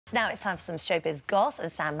So now it's time for some showbiz goss,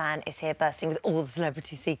 and Sam Mann is here bursting with all the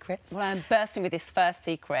celebrity secrets. Well, I'm bursting with this first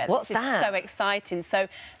secret. What's this that? Is so exciting. So,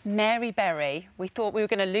 Mary Berry, we thought we were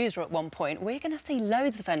going to lose her at one point. We're going to see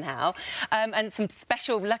loads of her now. And some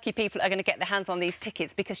special lucky people are going to get their hands on these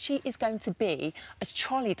tickets because she is going to be a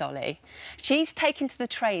trolley dolly. She's taking to the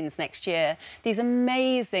trains next year these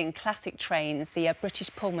amazing classic trains, the British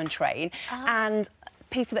Pullman train, and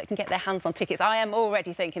people that can get their hands on tickets. I am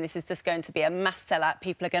already thinking this is just going to be a mass sellout.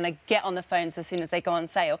 People are going to get on the phones as soon as they go on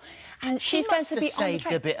sale. And she's going to be on the train.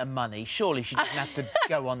 Saved a bit of money. Surely she doesn't have to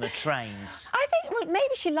go on the trains. I think well,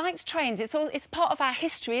 maybe she likes trains. It's part of our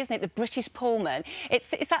history, isn't it? The British Pullman.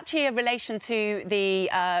 It's actually a relation to the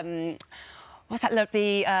what's that?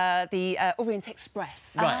 The Orient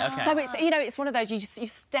Express. Right. Okay. So it's one of those you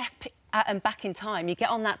step and back in time, you get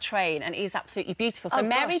on that train and it is absolutely beautiful. So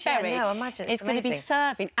Mary Berry is going to be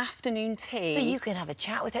serving afternoon tea. So you can have a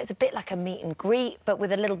chat with her. It's a bit like a meet and greet, but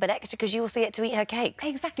with a little bit extra because you will see it to eat her cakes.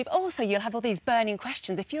 Exactly. But also, you'll have all these burning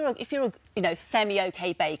questions. If you're a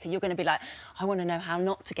semi-OK baker, you're going to be like, I want to know how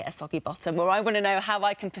not to get a soggy bottom, or I want to know how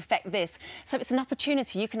I can perfect this. So it's an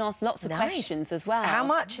opportunity. You can ask lots of questions as well. How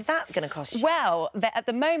much is that going to cost you? Well, at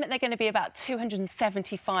the moment, they're going to be about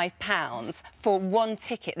 £275 for one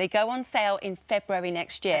ticket. They go on sale in February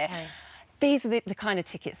next year. Okay. These are the kind of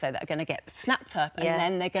tickets, though, that are going to get snapped up and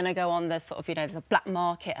then they're going to go on the sort of, the black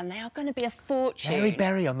market, and they are going to be a fortune. Mary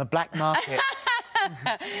Berry on the black market.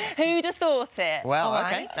 Who'd have thought it? Well,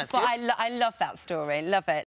 OK, that's good. But I love that story, love it.